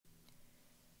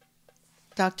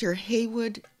Dr.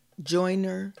 Haywood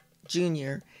Joiner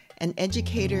Jr., an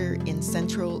educator in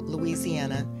central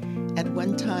Louisiana, at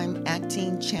one time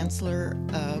acting chancellor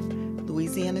of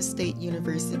Louisiana State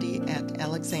University at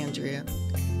Alexandria,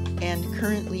 and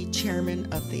currently chairman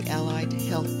of the Allied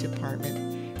Health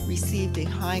Department, received a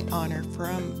high honor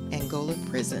from Angola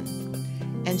prison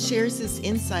and shares his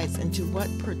insights into what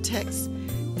protects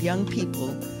young people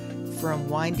from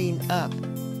winding up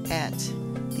at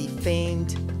the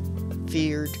famed,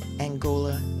 feared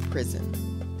Angola prison.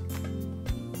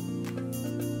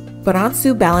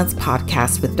 Baransu Balance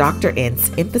podcast with Dr.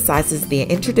 Ince emphasizes the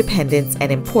interdependence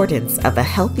and importance of a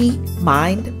healthy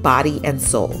mind, body, and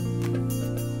soul.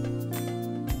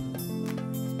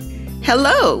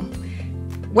 Hello.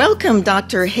 Welcome,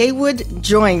 Dr. Haywood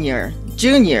Joiner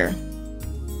Jr.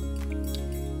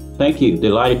 Thank you.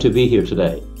 Delighted to be here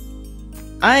today.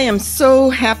 I am so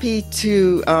happy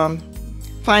to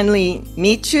finally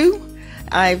meet you.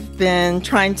 I've been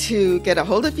trying to get a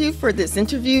hold of you for this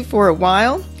interview for a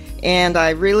while, and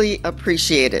I really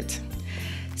appreciate it.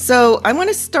 So I want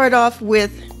to start off with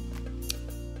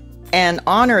an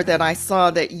honor that I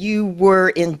saw, that you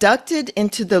were inducted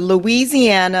into the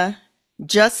Louisiana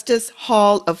Justice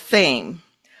Hall of Fame,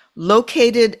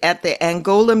 located at the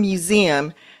Angola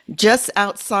Museum just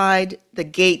outside the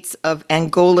gates of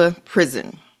Angola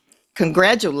prison.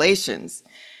 Congratulations.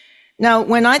 Now,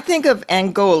 when I think of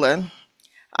Angola,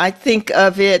 I think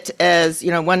of it as,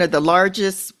 one of the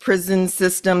largest prison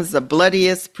systems, the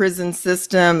bloodiest prison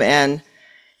system, and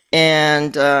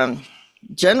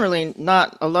generally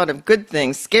not a lot of good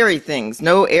things, scary things,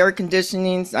 no air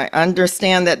conditioning. I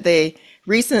understand that they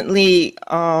recently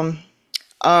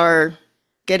are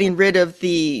getting rid of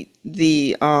the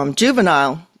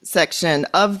juvenile section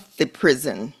of the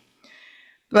prison.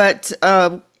 But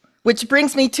which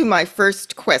brings me to my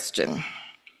first question.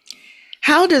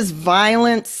 How does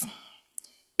violence,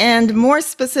 and more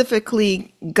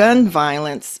specifically gun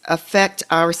violence, affect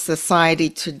our society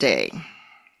today?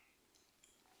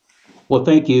 Well,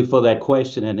 thank you for that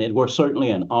question. And it was certainly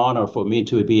an honor for me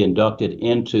to be inducted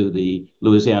into the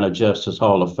Louisiana Justice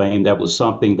Hall of Fame. That was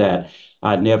something that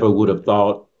I never would have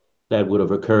thought that would have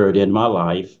occurred in my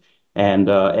life. And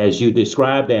as you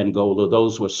described Angola,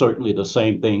 those were certainly the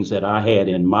same things that I had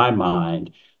in my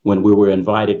mind when we were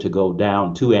invited to go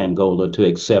down to Angola to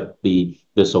accept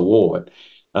this award.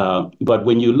 But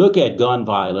when you look at gun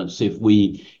violence, if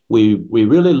we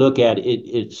really look at it,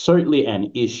 it's certainly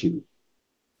an issue,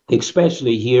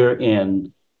 especially here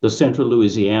in the central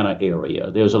Louisiana area.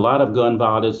 There's a lot of gun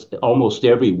violence. Almost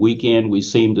every weekend, we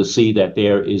seem to see that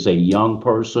there is a young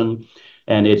person,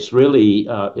 and it's really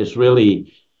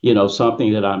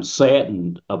something that I'm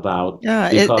saddened about.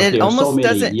 Yeah, because it there are so almost many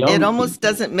doesn't young it almost people.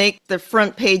 doesn't make the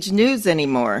front page news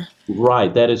anymore.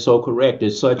 Right, that is so correct.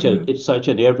 It's such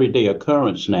an everyday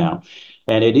occurrence now.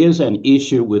 And it is an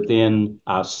issue within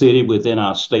our city, within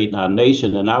our state, and our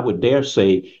nation, and I would dare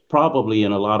say probably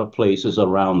in a lot of places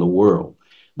around the world.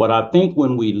 But I think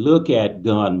when we look at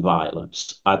gun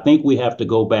violence, I think we have to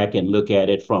go back and look at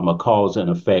it from a cause and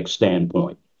effect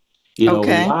standpoint.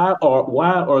 Okay.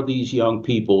 Why are these young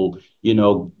people,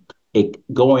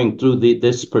 going through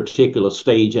this particular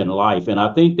stage in life? And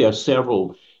I think there are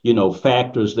several,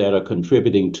 factors that are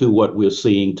contributing to what we're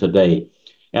seeing today.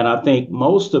 And I think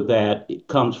most of that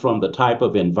comes from the type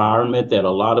of environment that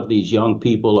a lot of these young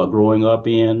people are growing up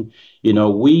in.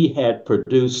 We had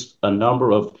produced a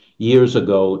number of years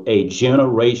ago a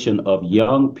generation of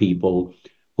young people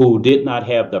who did not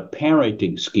have the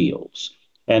parenting skills.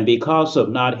 And because of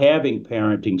not having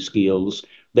parenting skills,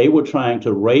 they were trying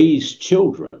to raise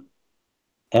children.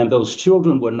 And those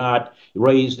children were not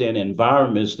raised in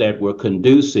environments that were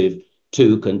conducive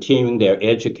to continuing their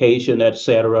education, et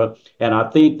cetera. And I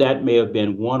think that may have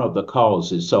been one of the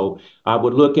causes. So I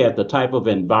would look at the type of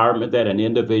environment that an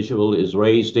individual is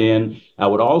raised in. I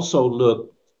would also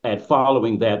look at,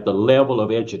 following that, the level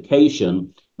of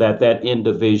education that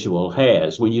individual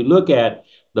has. When you look at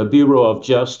the Bureau of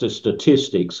Justice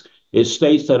statistics, it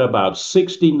states that about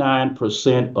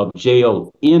 69% of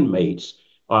jail inmates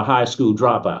are high school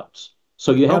dropouts.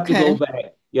 So you have to go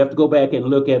back. You have to go back and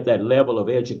look at that level of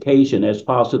education as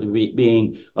possibly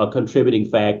being a contributing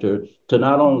factor to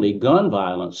not only gun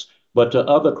violence, but to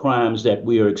other crimes that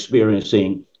we are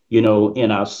experiencing,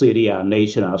 in our city, our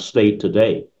nation, our state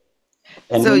today.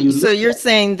 And so you're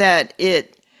saying that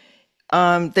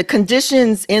the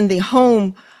conditions in the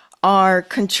home are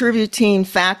contributing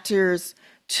factors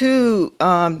to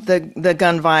the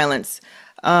gun violence.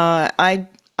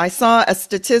 I saw a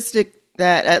statistic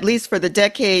that at least for the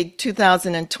decade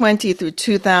 2020 through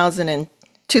 2020,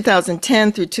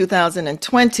 2010 through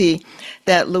 2020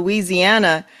 that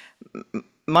Louisiana,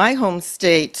 my home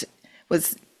state,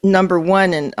 was number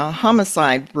one in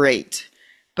homicide rate.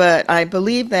 But I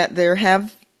believe that there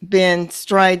have been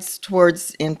strides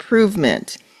towards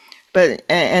improvement. But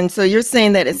and so you're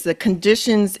saying that it's the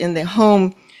conditions in the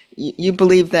home. You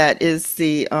believe that is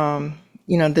the One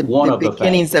the of the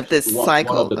beginnings of factors, this one of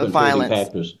cycle the of contributing violence.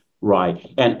 factors,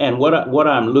 right? And what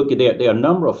I'm looking at, there are a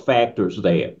number of factors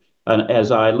there. And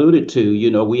as I alluded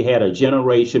to, we had a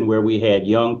generation where we had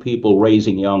young people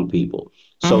raising young people.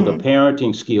 So the Hmm.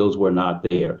 parenting skills were not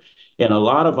there. In a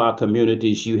lot of our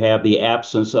communities, you have the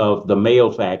absence of the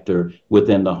male factor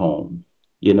within the home.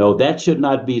 That should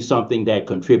not be something that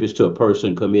contributes to a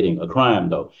person committing a crime,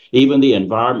 though. Even the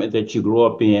environment that you grew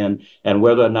up in, and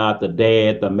whether or not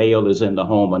the male, is in the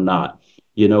home or not.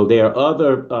 There are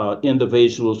other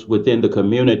individuals within the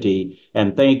community,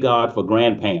 and thank God for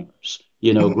grandparents.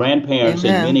 Grandparents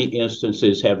in Amen. many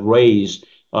instances have raised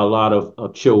a lot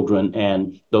of children,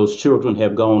 and those children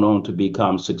have gone on to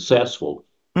become successful.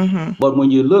 Hmm. But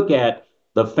when you look at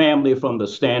the family from the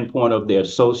standpoint of their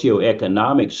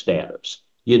socioeconomic status,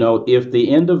 if the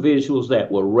individuals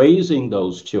that were raising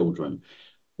those children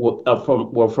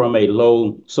were from a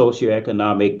low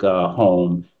socioeconomic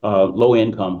home, low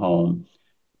income home,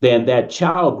 then that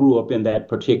child grew up in that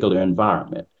particular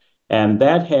environment. And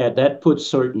that put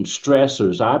certain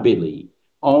stressors, I believe,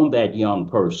 on that young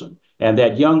person. And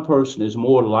that young person is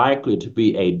more likely to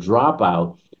be a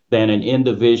dropout than an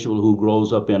individual who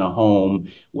grows up in a home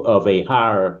of a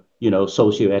higher,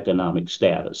 socioeconomic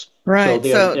status. So Right.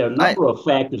 there are a number of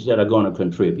factors that are going to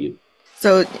contribute.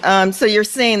 So you're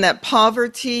saying that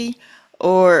poverty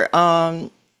or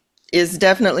is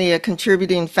definitely a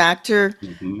contributing factor.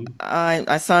 Mhm.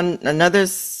 I saw another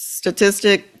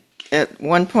statistic. At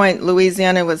one point,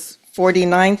 Louisiana was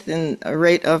 49th in a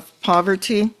rate of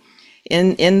poverty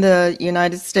in the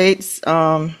United States.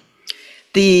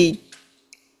 The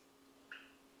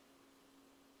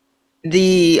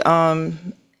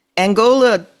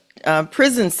Angola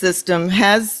prison system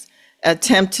has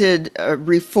attempted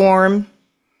reform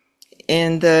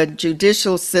in the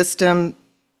judicial system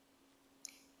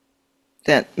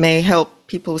that may help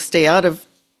people stay out of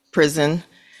prison.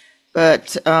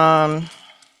 But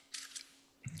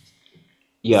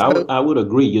Yeah, I would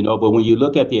agree, but when you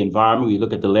look at the environment, you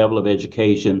look at the level of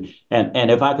education, and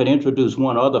if I could introduce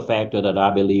one other factor that I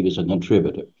believe is a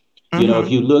contributor, if mhm,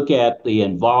 you look at the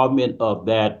involvement of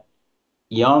that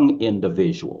young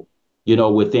individual,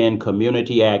 within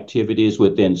community activities,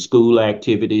 within school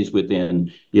activities,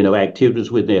 within,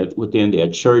 activities within their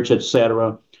church,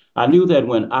 etc. I knew that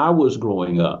when I was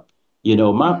growing up,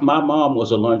 my mom was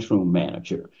a lunchroom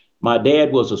manager. My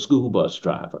dad was a school bus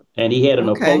driver, and he had an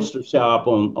okay. upholstery shop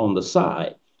on the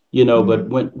side, but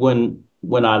Mhm.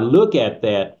 when I look at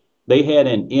that, they had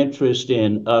an interest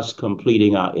in us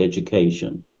completing our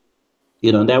education.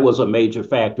 And that was a major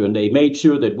factor. And they made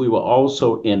sure that we were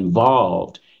also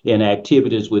involved in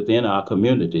activities within our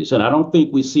communities. And I don't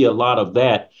think we see a lot of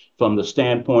that from the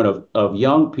standpoint of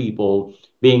young people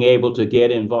being able to get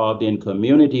involved in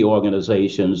community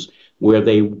organizations where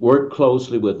they work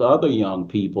closely with other young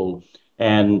people,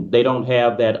 and they don't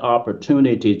have that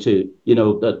opportunity to,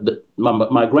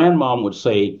 my grandmom would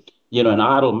say, an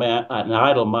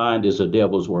idle mind is a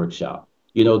devil's workshop.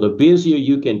 The busier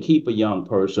you can keep a young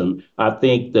person, I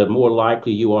think the more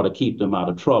likely you are to keep them out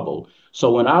of trouble.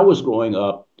 So when I was growing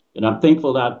up, and I'm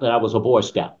thankful that I was a Boy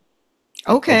Scout,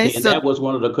 Okay. okay, and So that was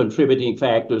one of the contributing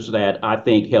factors that I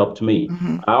think helped me.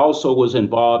 mhm, I also was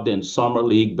involved in summer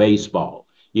league baseball,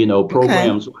 okay.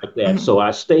 programs like that. Mhm, So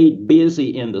I stayed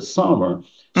busy in the summer.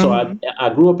 So I, mhm, I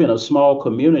grew up in a small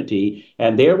community,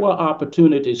 and there were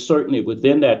opportunities certainly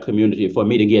within that community for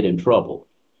me to get in trouble.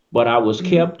 But I was mhm.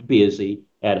 kept busy.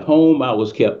 At home, I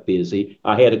was kept busy.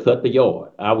 I had to cut the yard.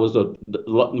 I was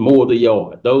mow the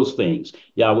yard, those things.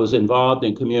 Yeah, I was involved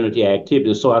in community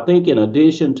activities. So I think in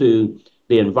addition to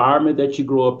the environment that you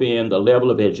grow up in, the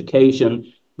level of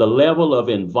education, the level of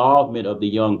involvement of the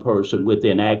young person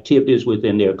within activities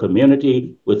within their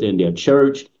community, within their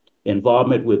church,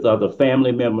 involvement with other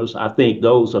family members. I think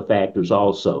those are factors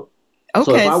also. So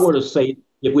if Okay. I were to say,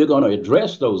 if we're going to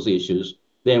address those issues,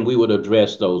 then we would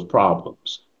address those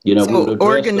problems. We would So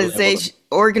address the level of.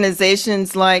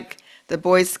 organizations like the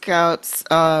Boy Scouts,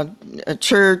 a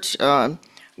church,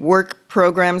 work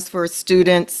programs for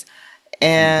students, Mhm.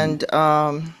 and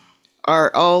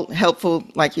are all helpful,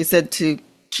 like you said, to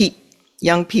keep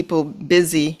young people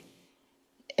busy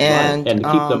Right. and And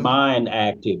to keep the mind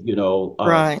active,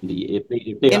 right if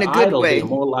they in are a good idle, they're way.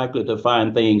 more likely to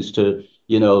find things to,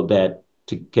 that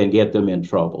can get them in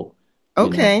trouble.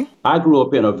 Okay. I grew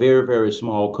up in a very, very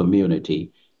small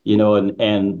community,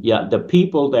 and yeah, the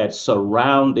people that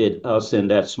surrounded us in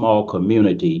that small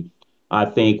community, I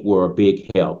think were a big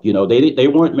help. They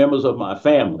weren't members of my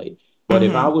family, but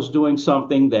if I Mm-hmm. was doing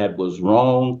something that was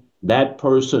wrong, that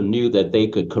person knew that they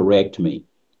could correct me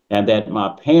and that my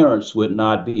parents would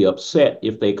not be upset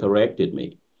if they corrected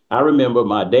me. I remember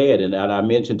my dad, and I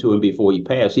mentioned to him before he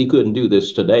passed, he couldn't do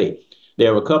this today.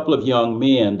 There were a couple of young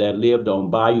men that lived on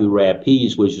Bayou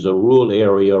Rapides, which is a rural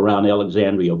area around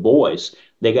Alexandria, boys.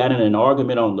 They got in an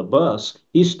argument on the bus.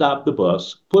 He stopped the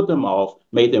bus, put them off,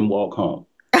 made them walk home.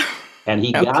 And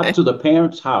he got Okay. to the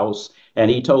parents' house and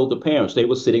he told the parents, they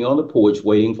were sitting on the porch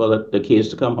waiting for the kids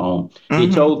to come home. He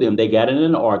Mm-hmm. told them they got in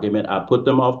an argument. I put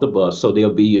them off the bus, so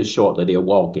they'll be here shortly. They're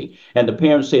walking. And the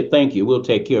parents said, thank you. We'll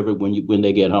take care of it when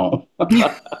they get home. But you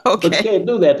Okay. can't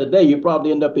do that today. You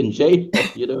probably end up in jail, if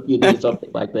you did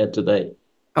something like that today.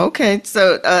 Okay.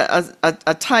 So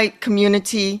a tight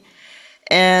community,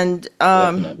 and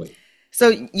Definitely.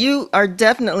 so you are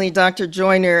definitely Dr.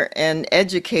 Joyner, an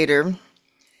educator.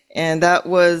 And that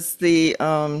was the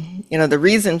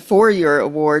reason for your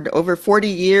award. Over 40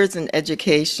 years in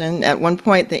education. At one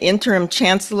point, the interim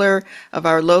chancellor of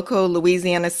our local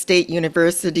Louisiana State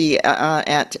University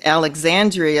at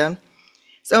Alexandria.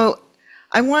 So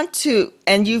I want to,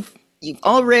 and you've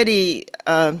already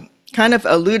kind of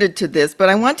alluded to this, but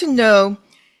I want to know,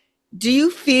 do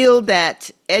you feel that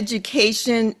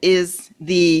education is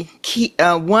the key,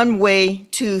 one way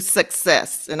to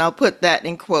success? And I'll put that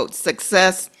in quotes,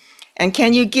 success. And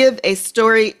can you give a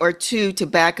story or two to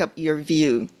back up your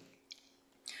view?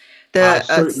 I The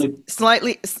certainly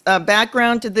slightly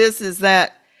background to this is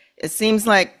that it seems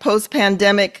like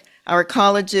post-pandemic, our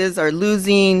colleges are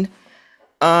losing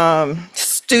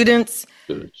students,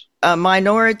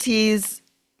 minorities,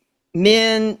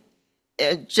 men,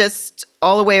 just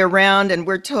all the way around, and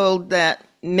we're told that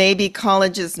maybe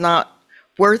college is not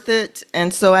worth it.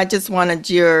 And so I just wanted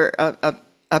your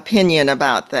opinion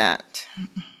about that.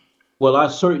 well, I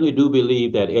certainly do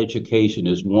believe that education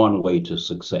is one way to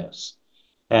success.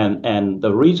 And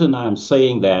the reason I'm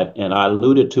saying that, and I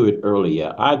alluded to it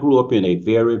earlier, I grew up in a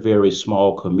very, very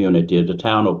small community, the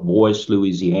town of Boyce,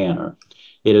 Louisiana.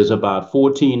 It is about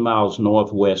 14 miles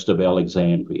northwest of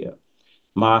Alexandria.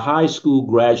 My high school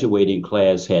graduating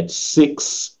class had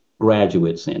six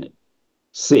graduates in it,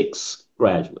 six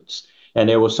graduates. And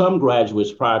there were some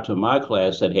graduates prior to my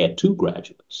class that had two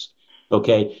graduates.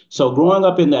 Okay. So growing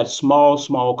up in that small,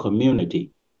 small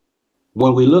community,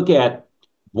 when we look at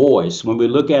Boyce, when we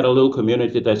look at a little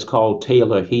community that's called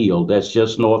Taylor Hill, that's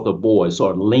just north of Boyce,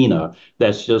 or Lena,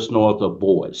 that's just north of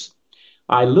Boyce.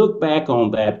 I look back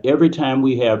on that every time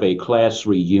we have a class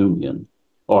reunion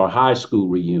or a high school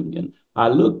reunion. I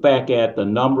look back at the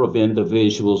number of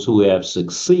individuals who have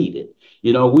succeeded.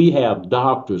 We have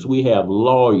doctors, we have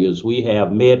lawyers, we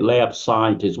have med lab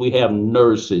scientists, we have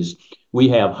nurses, we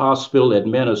have hospital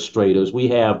administrators, we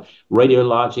have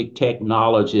radiologic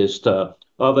technologists,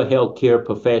 other healthcare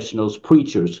professionals,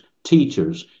 preachers,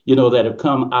 teachers, that have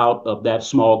come out of that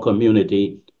small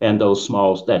community and that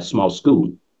small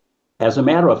school. As a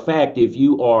matter of fact, if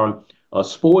you are a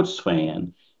sports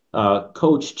fan,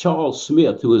 Coach Charles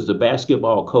Smith, who is the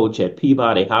basketball coach at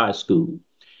Peabody High School,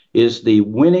 is the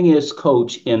winningest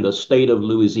coach in the state of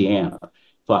Louisiana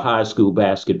for high school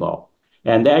basketball.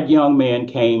 And that young man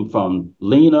came from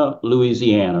Lena,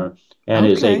 Louisiana, and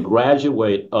is a Okay.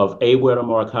 graduate of A.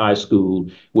 Wedemark High School,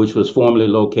 which was formerly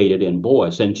located in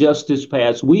Boyce. And just this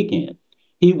past weekend,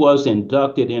 he was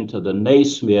inducted into the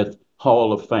Naismith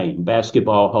Hall of Fame,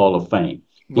 Basketball Hall of Fame.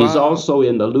 He's Wow. also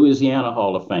in the Louisiana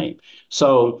Hall of Fame.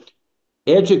 So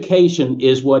education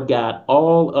is what got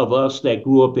all of us that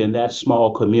grew up in that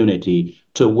small community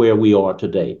to where we are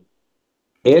today.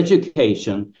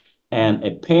 Education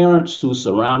and parents who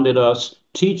surrounded us,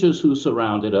 teachers who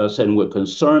surrounded us, and were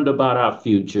concerned about our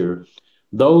future.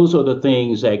 Those are the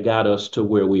things that got us to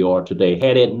where we are today.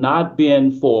 Had it not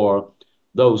been for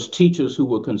those teachers who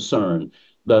were concerned,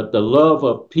 the love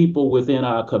of people within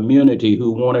our community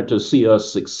who wanted to see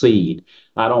us succeed,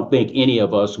 I don't think any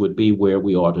of us would be where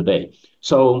we are today.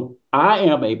 So I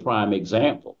am a prime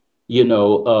example,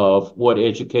 of what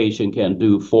education can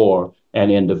do for an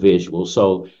individual.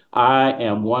 So I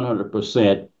am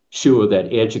 100% sure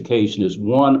that education is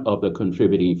one of the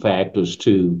contributing factors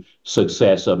to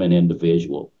success of an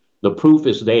individual. The proof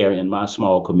is there in my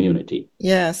small community.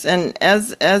 Yes, and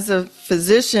as a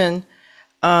physician,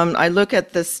 I look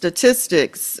at the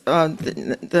statistics.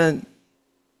 The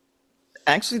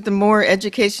actually, the more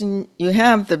education you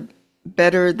have, the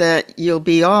better that you'll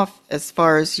be off as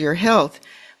far as your health,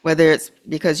 whether it's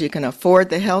because you can afford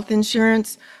the health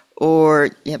insurance or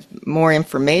you have more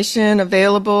information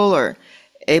available, or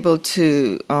able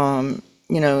to,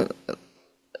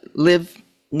 live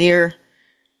near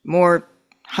more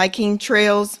hiking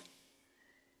trails.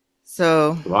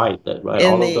 So Right.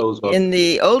 All of those are. in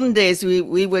the olden days,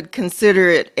 we would consider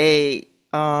it a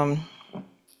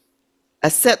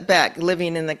setback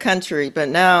living in the country, but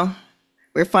now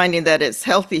we're finding that it's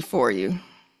healthy for you.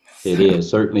 It is,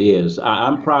 certainly is.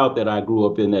 I'm proud that I grew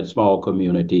up in that small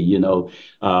community, and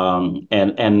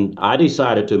I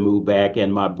decided to move back.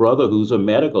 And my brother, who's a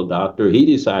medical doctor, he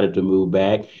decided to move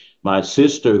back. My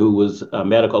sister, who was a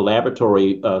medical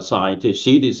laboratory scientist,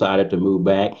 she decided to move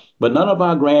back. But none of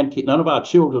our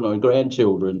children or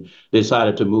grandchildren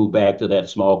decided to move back to that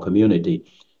small community,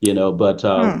 But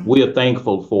Hmm. we are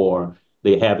thankful for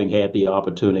the having had the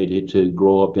opportunity to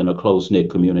grow up in a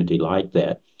close-knit community like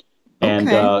that. And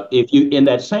Okay. if you, in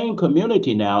that same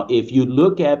community now, if you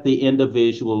look at the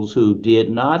individuals who did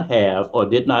not have or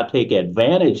did not take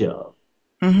advantage of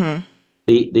Mm-hmm.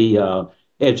 the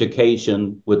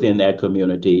education within that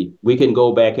community, we can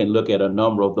go back and look at a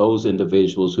number of those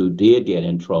individuals who did get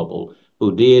in trouble,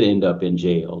 who did end up in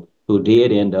jail, who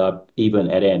did end up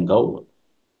even at Angola,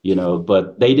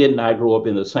 but they did not grow up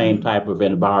in the same Mm-hmm. type of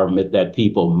environment that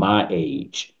people my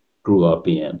age grew up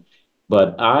in.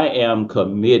 But I am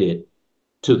committed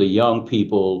to the young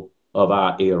people of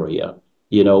our area.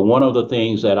 One of the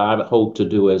things that I hope to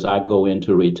do as I go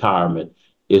into retirement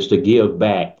is to give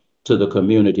back to the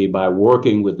community by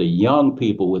working with the young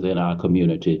people within our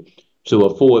community to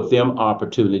afford them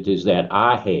opportunities that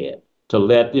I had, to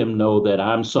let them know that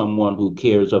I'm someone who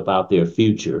cares about their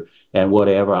future, and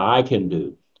whatever I can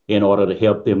do in order to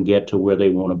help them get to where they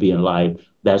want to be in life,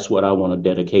 that's what I want to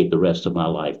dedicate the rest of my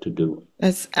life to do.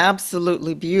 That's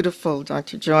absolutely beautiful,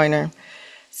 Dr. Joyner.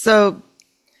 So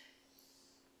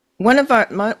one of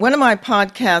my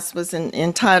podcasts was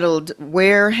entitled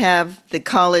 "Where Have the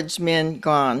College Men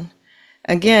Gone?"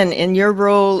 Again, in your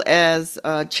role as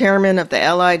chairman of the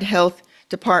Allied Health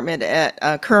Department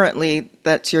at currently,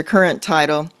 that's your current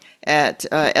title at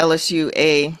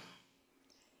LSUA.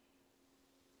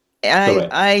 Correct.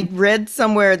 I read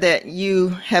somewhere that you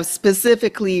have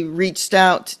specifically reached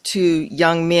out to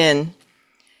young men,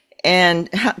 and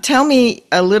tell me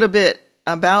a little bit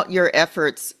about your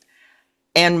efforts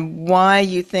and why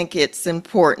you think it's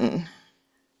important.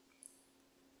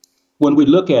 When we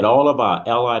look at all of our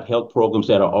allied health programs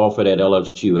that are offered at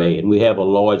LSUA, and we have a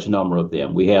large number of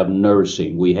them, we have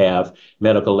nursing, we have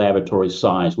medical laboratory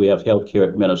science, we have healthcare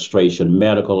administration,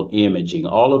 medical imaging,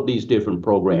 all of these different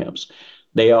programs,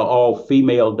 they are all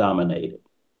female dominated.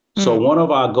 So Mm. one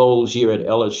of our goals here at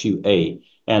LSUA,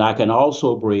 and I can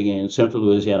also bring in Central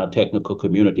Louisiana Technical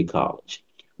Community College,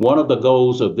 one of the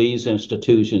goals of these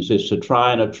institutions is to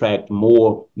try and attract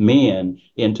more men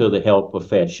into the health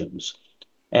professions.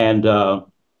 And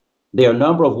there are a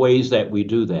number of ways that we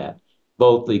do that.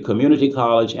 Both the community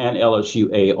college and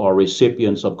LSUA are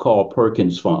recipients of Carl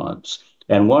Perkins funds.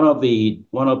 And one of the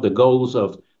goals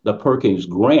of the Perkins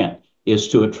grant is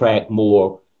to attract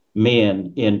more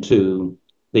men into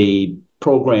the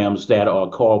programs that are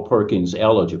Carl Perkins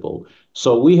eligible.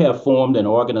 So we have formed an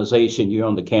organization here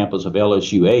on the campus of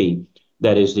LSUA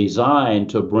that is designed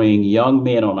to bring young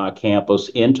men on our campus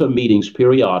into meetings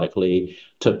periodically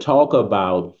to talk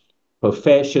about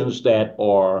professions that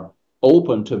are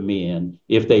open to men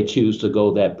if they choose to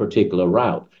go that particular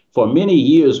route. For many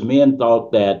years, men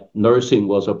thought that nursing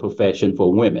was a profession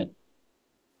for women.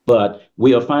 But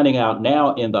we are finding out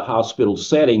now in the hospital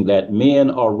setting that men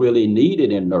are really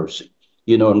needed in nursing,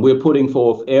 and we're putting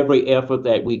forth every effort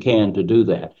that we can to do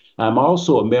that. I'm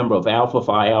also a member of Alpha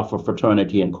Phi Alpha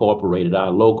Fraternity Incorporated,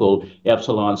 our local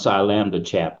Epsilon Psi Lambda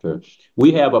chapter.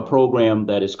 We have a program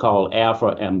that is called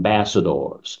Alpha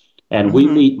Ambassadors. And we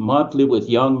Hmm. meet monthly with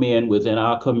young men within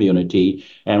our community,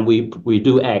 and we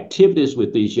do activities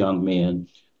with these young men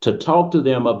to talk to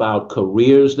them about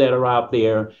careers that are out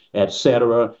there, et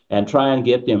cetera, and try and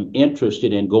get them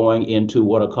interested in going into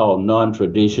what are called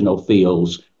non-traditional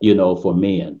fields, for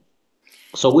men.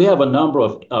 So we have a number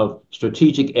of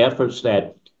strategic efforts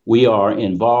that we are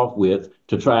involved with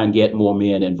to try and get more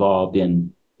men involved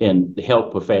in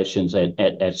health professions,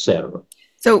 et cetera.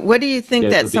 So, what do you think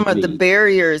There's that a some big of the need.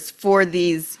 barriers for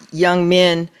these young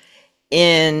men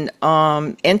in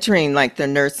entering like the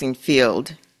nursing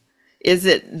field? Is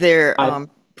it their I,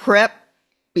 prep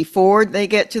before they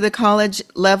get to the college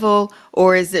level,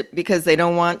 or is it because they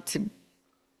don't want to be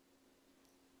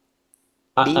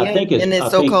I think it's in the I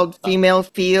think so-called female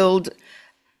field?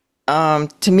 To I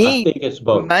me, think it's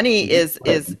both. money Mhm. Go is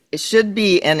ahead. it should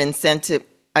be an incentive.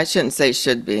 I shouldn't say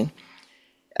should be.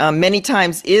 Many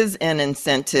times is an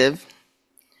incentive,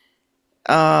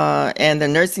 and the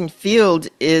nursing field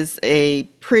is a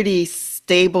pretty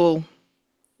stable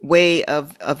way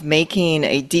of making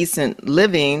a decent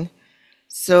living.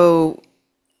 So,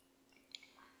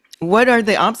 what are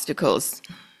the obstacles?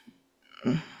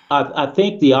 I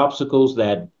think the obstacles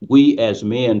that we as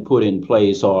men put in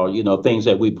place are, things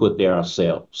that we put there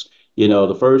ourselves.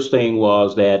 The first thing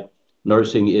was that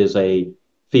nursing is a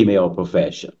female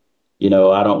profession. I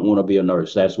don't want to be a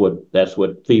nurse. That's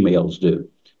what females do.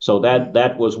 So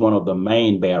that was one of the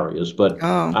main barriers. But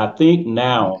Oh, I think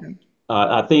now, okay.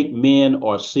 I think men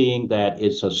are seeing that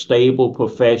it's a stable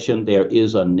profession. There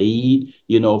is a need,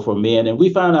 for men, and we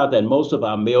found out that most of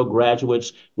our male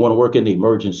graduates want to work in the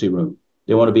emergency room.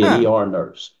 They want to be an Huh. ER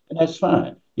nurse, and that's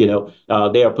fine.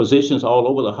 There are positions all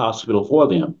over the hospital for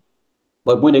them.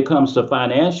 But when it comes to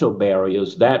financial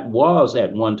barriers, that was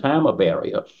at one time a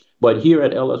barrier. But here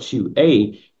at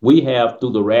LSUA, we have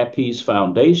through the Rapides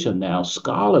Foundation now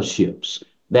scholarships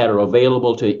that are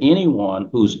available to anyone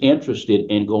who's interested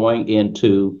in going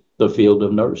into the field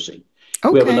of nursing.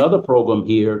 We have Okay. another program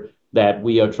here that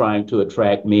we are trying to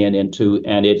attract men into,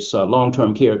 and it's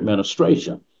long-term care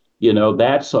administration.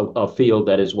 That's a field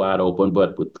that is wide open.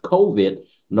 But with COVID,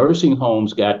 nursing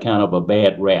homes got kind of a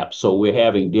bad rap. So we're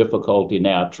having difficulty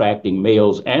now attracting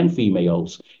males and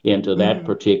females into that Mhm.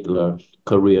 particular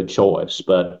career choice.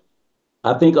 But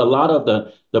I think a lot of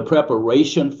the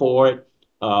preparation for it,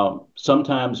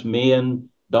 sometimes men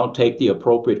don't take the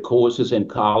appropriate courses in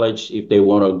college if they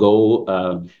want to go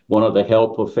one of the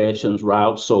health professions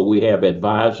routes. So we have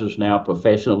advisors now,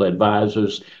 professional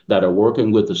advisors that are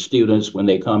working with the students when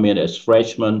they come in as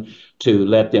freshmen to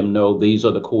let them know these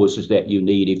are the courses that you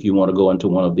need if you want to go into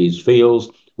one of these fields.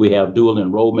 We have dual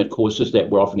enrollment courses that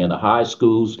we're offering in the high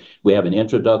schools. We have an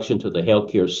introduction to the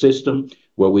healthcare system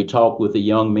where we talk with the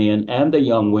young men and the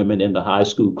young women in the high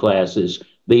school classes.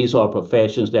 These are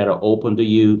professions that are open to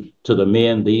you. To the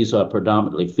men, these are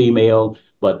predominantly female,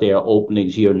 but there are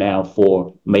openings here now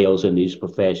for males in these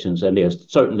professions. And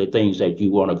there's certainly things that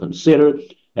you want to consider.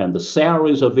 And the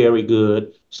salaries are very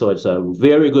good. So it's a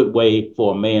very good way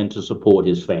for a man to support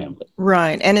his family.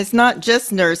 Right. And it's not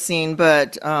just nursing,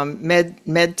 but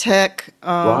med tech.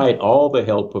 Right. All the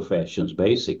health professions,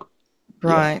 basically.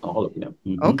 Yeah, Right. all of them.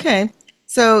 Okay.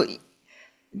 So,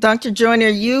 Dr. Joyner,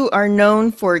 you are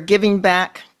known for giving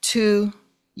back to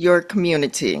your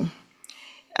community.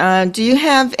 Do you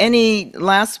have any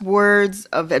last words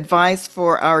of advice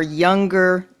for our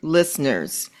younger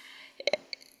listeners?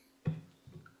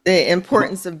 The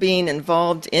importance of being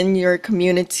involved in your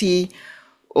community,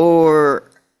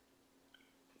 or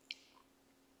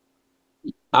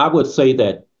I would say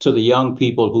that to the young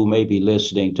people who may be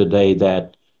listening today,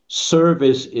 that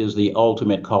service is the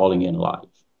ultimate calling in life.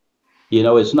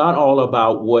 It's not all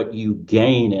about what you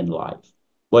gain in life,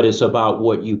 but it's about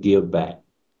what you give back.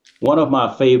 One of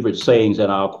my favorite sayings,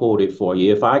 and I'll quote it for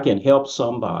you: if I can help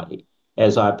somebody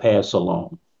as I pass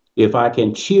along, if I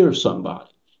can cheer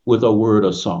somebody with a word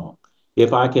or song,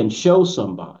 if I can show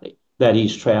somebody that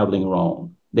he's traveling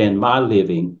wrong, then my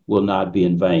living will not be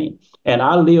in vain. And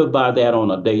I live by that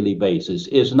on a daily basis.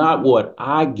 It's not what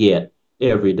I get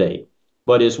every day,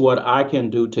 but it's what I can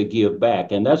do to give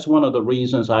back. And that's one of the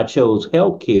reasons I chose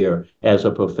healthcare as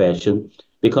a profession,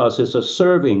 because it's a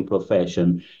serving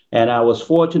profession. And I was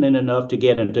fortunate enough to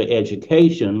get into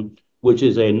education, which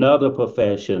is another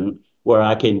profession where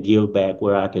I can give back,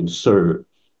 where I can serve.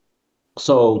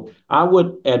 So I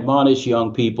would admonish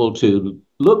young people to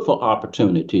look for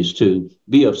opportunities to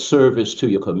be of service to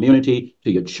your community,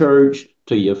 to your church,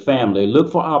 to your family.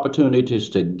 Look for opportunities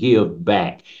to give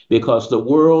back, because the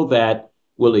world that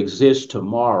will exist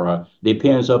tomorrow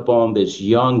depends upon this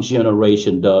young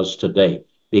generation does today,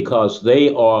 because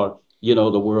they are,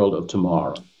 the world of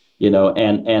tomorrow.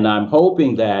 And I'm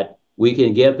hoping that we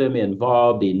can get them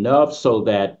involved enough so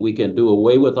that we can do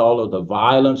away with all of the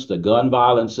violence, the gun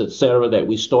violence, et cetera, that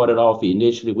we started off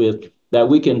initially with, that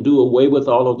we can do away with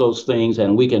all of those things,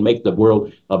 and we can make the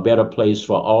world a better place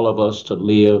for all of us to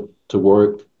live, to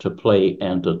work, to play,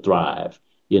 and to thrive.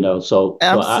 I'm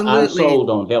absolutely. sold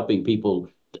on helping people,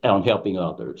 on helping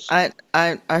others. I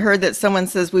heard that someone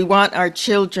says we want our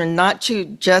children not to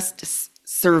just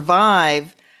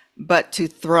survive, but to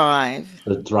thrive.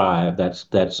 To thrive.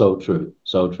 That's so true.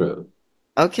 So true.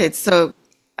 Okay, so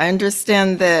I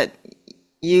understand that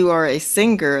you are a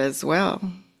singer as well.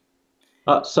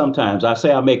 Sometimes I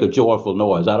say I make a joyful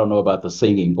noise. I don't know about the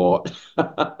singing part.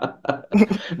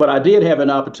 But I did have an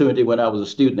opportunity when I was a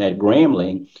student at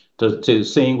Grambling to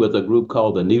sing with a group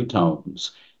called the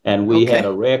Newtones. And we had Okay.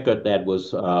 a record that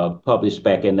was published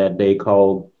back in that day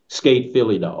called skate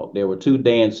Philly dog. There were two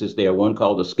dances there, one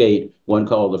called the skate, one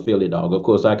called the Philly dog. Of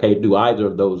course, I can't do either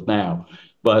of those now,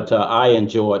 but I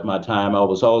enjoyed my time. I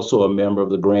was also a member of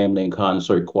the Grambling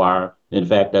Concert Choir. In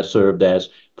fact, I served as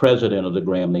president of the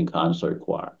Grambling Concert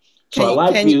Choir. So Can I you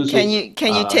like can you music.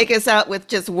 can you take us out with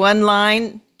just one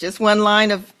line? Just one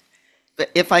line of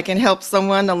if I can help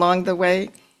someone along the way?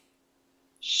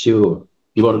 Sure.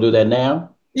 You want to do that now?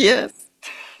 Yes.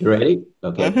 You ready?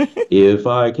 Okay. If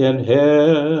I can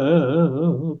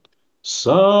help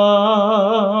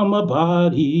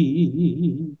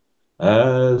somebody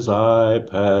as I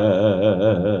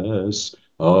pass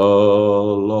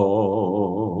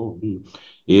along,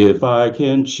 if I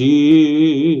can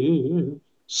cheer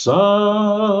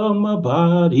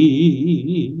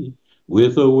somebody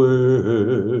with a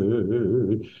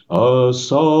word, a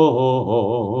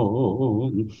song,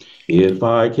 if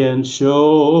I can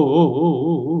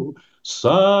show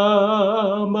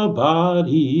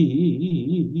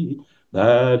somebody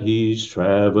that he's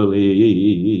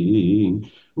traveling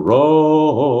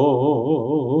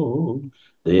wrong,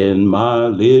 then my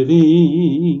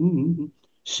living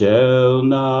shall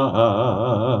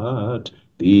not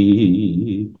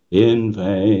be in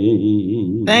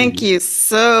Thank vain. you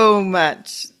so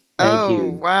much. Thank Oh, you.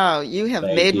 wow. You have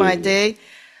Thank made my you. day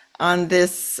on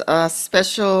this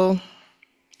special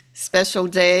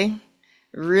day.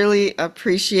 Really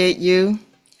appreciate you.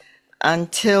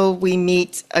 Until we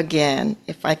meet again,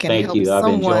 if I can Thank help you. I've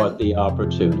enjoyed someone the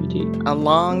opportunity.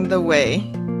 along the way.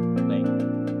 Thank you.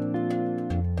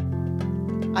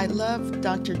 I love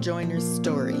Dr. Joiner's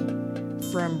story.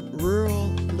 From rural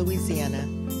Louisiana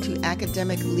to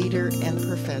academic leader and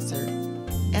professor,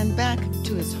 and back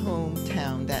to his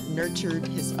hometown that nurtured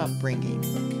his upbringing.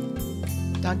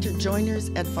 Dr. Joiner's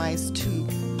advice to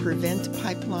prevent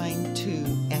pipeline to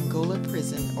Angola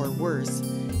prison or worse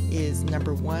is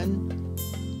number 1,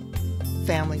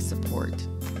 family support.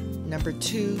 Number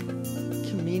 2,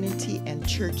 community and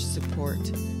church support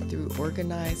through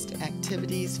organized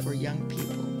activities for young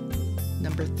people.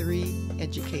 Number 3,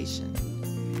 education.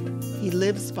 He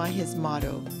lives by his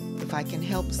motto, if I can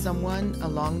help someone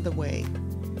along the way.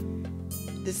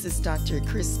 This is Dr.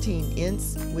 Christine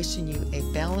Ince wishing you a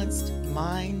balanced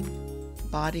mind,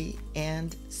 body,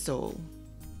 and soul.